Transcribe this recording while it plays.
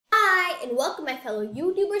and welcome my fellow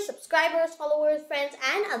YouTubers, subscribers, followers, friends,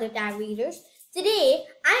 and other tag readers. Today,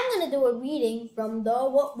 I'm gonna do a reading from the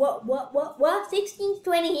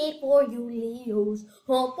 1628 for you Leos.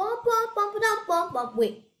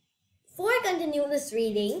 Wait, before I continue this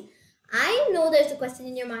reading, I know there's a question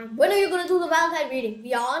in your mind. When are you gonna do the Valentine reading?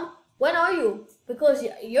 Viaan, when are you? Because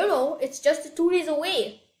you know, it's just 2 days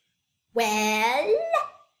away. Well,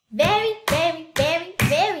 very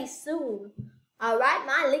soon. Alright,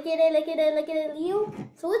 my look at it, Leo.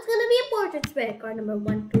 So it's gonna be a portrait spread. Card number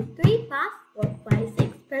 1, 2, 3, past, 4, 5,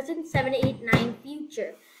 6, present, 7, 8, 9,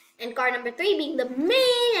 future. And card number 3 being the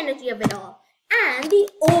main energy of it all. And the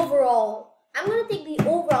overall. I'm gonna take the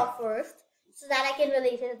overall first so that I can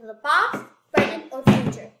relate it to the past, present, or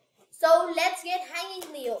future. So let's get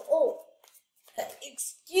hanging, Leo. Oh,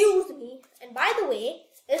 excuse me. And by the way,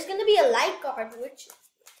 there's gonna be a light card which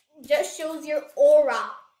just shows your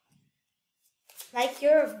aura. Like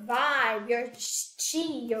your vibe, your chi,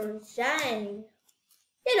 your shine.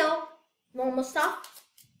 You know, normal stuff.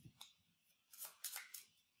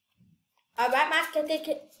 Alright, my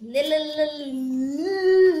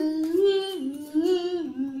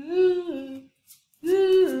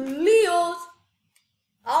Leos.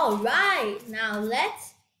 Alright, now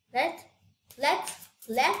let's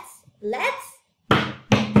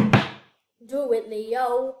do it,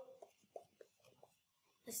 Leo.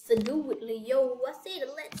 Let's do it, Leo. I said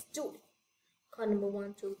let's do it. Card number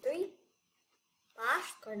 1, 2, 3.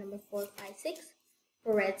 Past. Card number 4, 5, 6.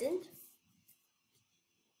 Present.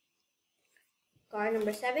 Card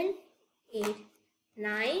number 7, 8,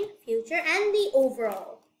 9. Future. And the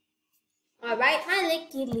overall. Alright, my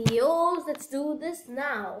lucky Leos. Let's do this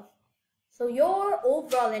now. So your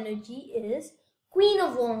overall energy is Queen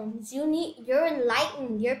of Wands. You're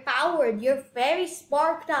enlightened. You're powered. You're very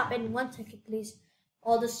sparked up. And 1 second, please.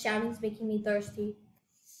 All this shouting is making me thirsty.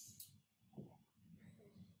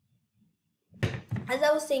 As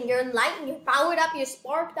I was saying, you're enlightened, you're powered up, you're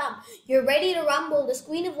sparked up, you're ready to rumble. This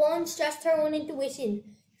Queen of Wands trusts her own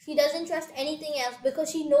intuition. She doesn't trust anything else because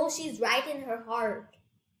she knows she's right in her heart.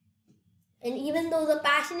 And even though the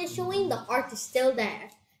passion is showing, the heart is still there.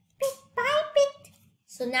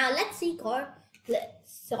 So now let's see, let's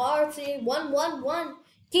start saying 1, 1, 1.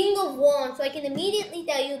 King of Wands. So I can immediately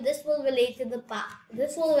tell you this will relate to the past.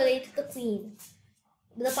 This will relate to the Queen.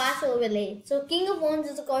 The past will relate. So King of Wands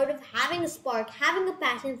is a card of having a spark, having a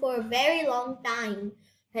passion for a very long time.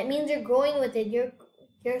 That means you're growing with it. You're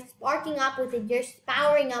sparking up with it. You're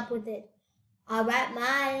powering up with it. Alright,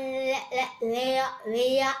 my Leah.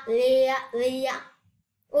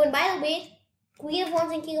 Oh, and by the way, Queen of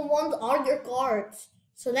Wands and King of Wands are your cards.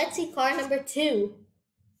 So let's see card number 2.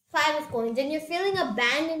 5 of coins, and you're feeling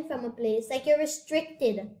abandoned from a place, like you're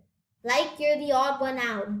restricted, like you're the odd one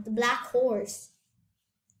out, the black horse.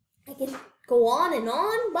 I can go on and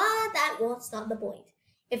on, but that was not the point.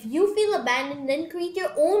 If you feel abandoned, then create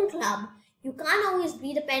your own club. You can't always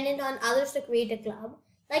be dependent on others to create a club.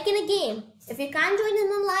 Like in a game, if you can't join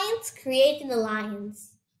an alliance, create an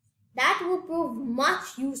alliance. That will prove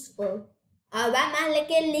much useful. Alright, man,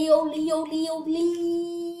 like a Leo.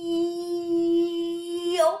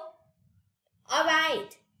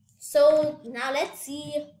 Alright, so now let's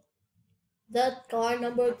see the card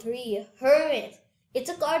number 3, Hermit. It's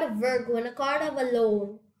a card of Virgo and a card of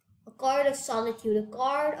alone, a card of solitude, a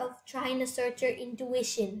card of trying to search your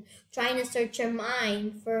intuition, trying to search your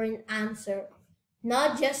mind for an answer.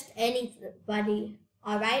 Not just anybody.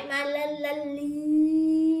 Alright, my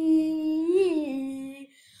Lee.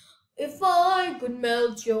 If I could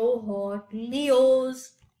melt your heart,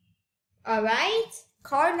 Leos. Alright?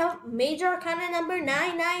 Card major arcana number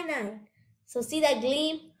 999. So see that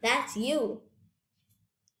gleam? That's you.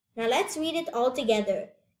 Now let's read it all together.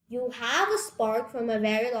 You have a spark from a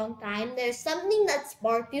very long time. There's something that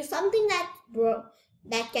sparked you, something that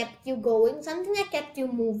kept you going, something that kept you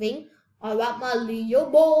moving. Alright, my Leo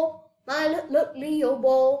ball, my Leo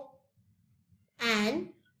ball.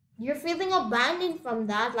 And you're feeling abandoned from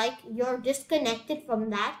that, like you're disconnected from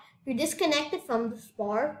that. You're disconnected from the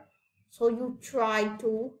spark. So you try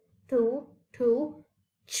to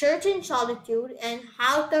search in solitude and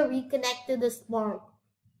how to reconnect to the spark.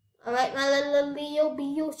 Alright, my little Leo,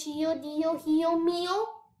 Bio, Shio, Dio, Hio, Mio.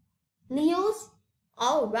 Leos?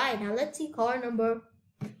 Alright, now let's see card number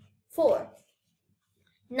 4.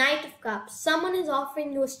 Knight of Cups. Someone is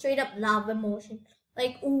offering you a straight up love emotion.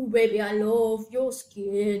 Like, ooh baby, I love your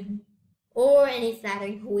skin. Or any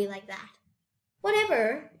flattering hooey like that.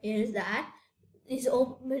 Whatever is that. He's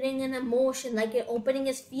opening an emotion, like opening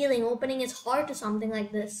his feeling, opening his heart to something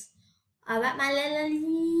like this. Alright, my little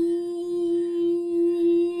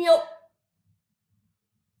Leo.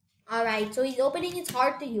 Alright, so he's opening his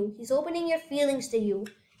heart to you. He's opening your feelings to you.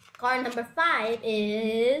 Card number 5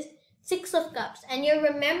 is Six of Cups. And you're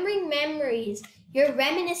remembering memories. You're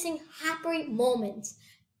reminiscing happy moments.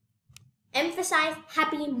 Emphasize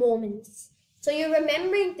happy moments. So you're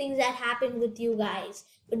remembering things that happened with you guys.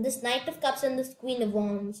 With this Knight of Cups and this Queen of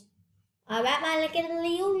Wands. Alright, my little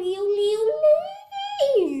Leo.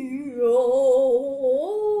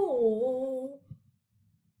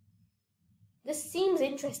 This seems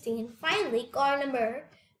interesting. And finally, card number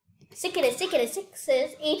 6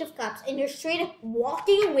 is Eight of Cups. And you're straight up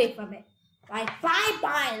walking away from it. Right?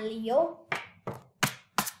 Bye-bye, Leo.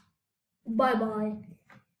 Bye-bye.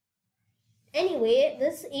 Anyway,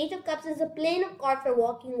 this Eight of Cups is a plain of card for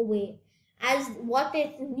walking away. As what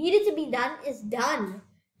it needed to be done is done.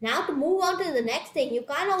 Now to move on to the next thing, you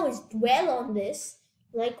can't always dwell on this.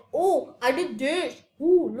 Like, oh, I did this.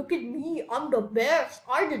 Oh, look at me. I'm the best.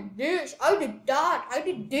 I did this. I did that. I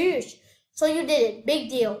did this. So you did it. Big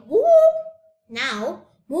deal. Woo! Now,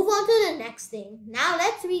 move on to the next thing. Now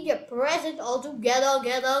let's read your present all together.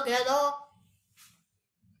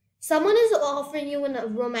 Someone is offering you a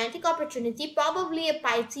romantic opportunity, probably a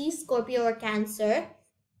Pisces, Scorpio, or Cancer.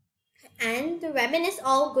 And to reminisce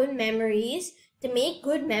all good memories, to make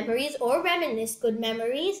good memories or reminisce good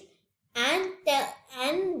memories, and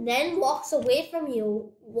then walks away from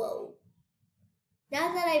you. Whoa.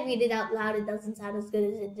 Now that I read it out loud, it doesn't sound as good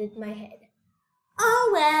as it did in my head. Oh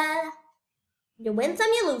well. You win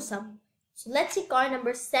some, you lose some. So let's see card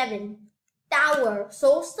number 7. Tower.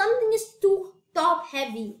 So something is too top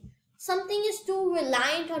heavy. Something is too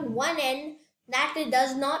reliant on one end that it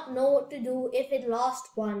does not know what to do if it lost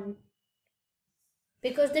one.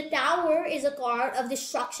 Because the Tower is a card of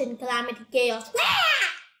destruction, calamity, chaos.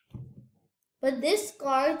 But this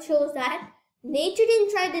card shows that nature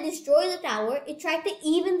didn't try to destroy the tower. It tried to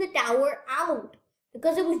even the tower out.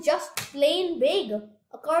 Because it was just plain big.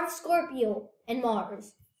 A card of Scorpio and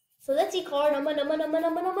Mars. So let's see card number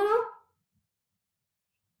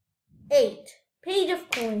 8. Page of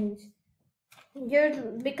Coins. You're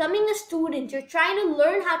becoming a student. You're trying to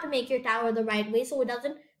learn how to make your tower the right way so it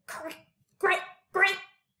doesn't crack.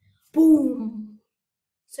 Boom.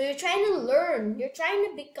 So you're trying to learn. You're trying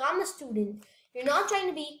to become a student. You're not trying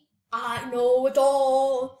to be, I know it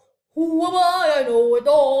all. Who am I? I know it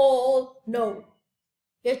all. No.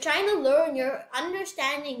 You're trying to learn. You're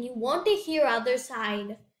understanding. You want to hear other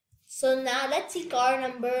side. So now let's see card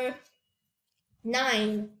number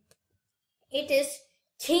 9. It is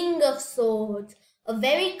King of Swords. A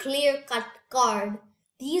very clear-cut card.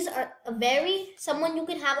 These are someone you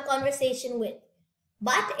can have a conversation with.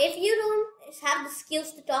 But if you don't have the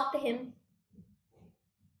skills to talk to him.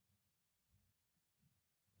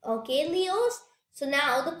 Okay, Leos. So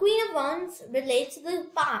now the Queen of Wands relates to the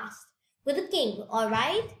past with the King.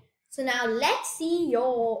 Alright. So now let's see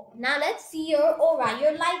your aura,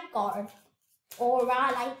 your light card.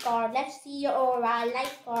 Aura light card. Let's see your aura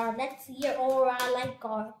light card. Let's see your aura light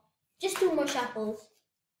card. Just 2 more shuffles.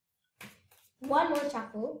 1 more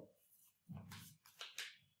shuffle.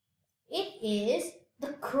 It is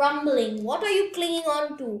the Crumbling. What are you clinging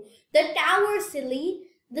on to? The tower, silly.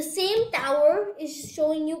 The same tower is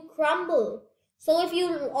showing you crumble. So if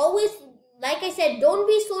you always, like I said, don't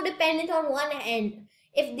be so dependent on one end.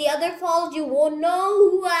 If the other falls, you won't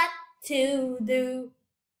know what to do.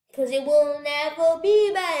 Because it will never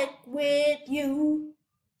be back with you.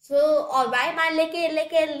 So, alright, my licky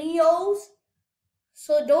Leos.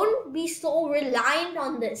 So don't be so reliant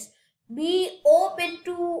on this. Be open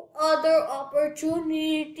to other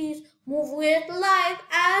opportunities. Move with life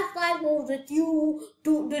as life moves with you.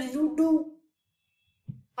 Do.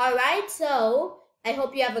 Alright, so I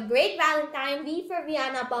hope you have a great Valentine. V for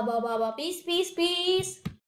Viaan. Peace.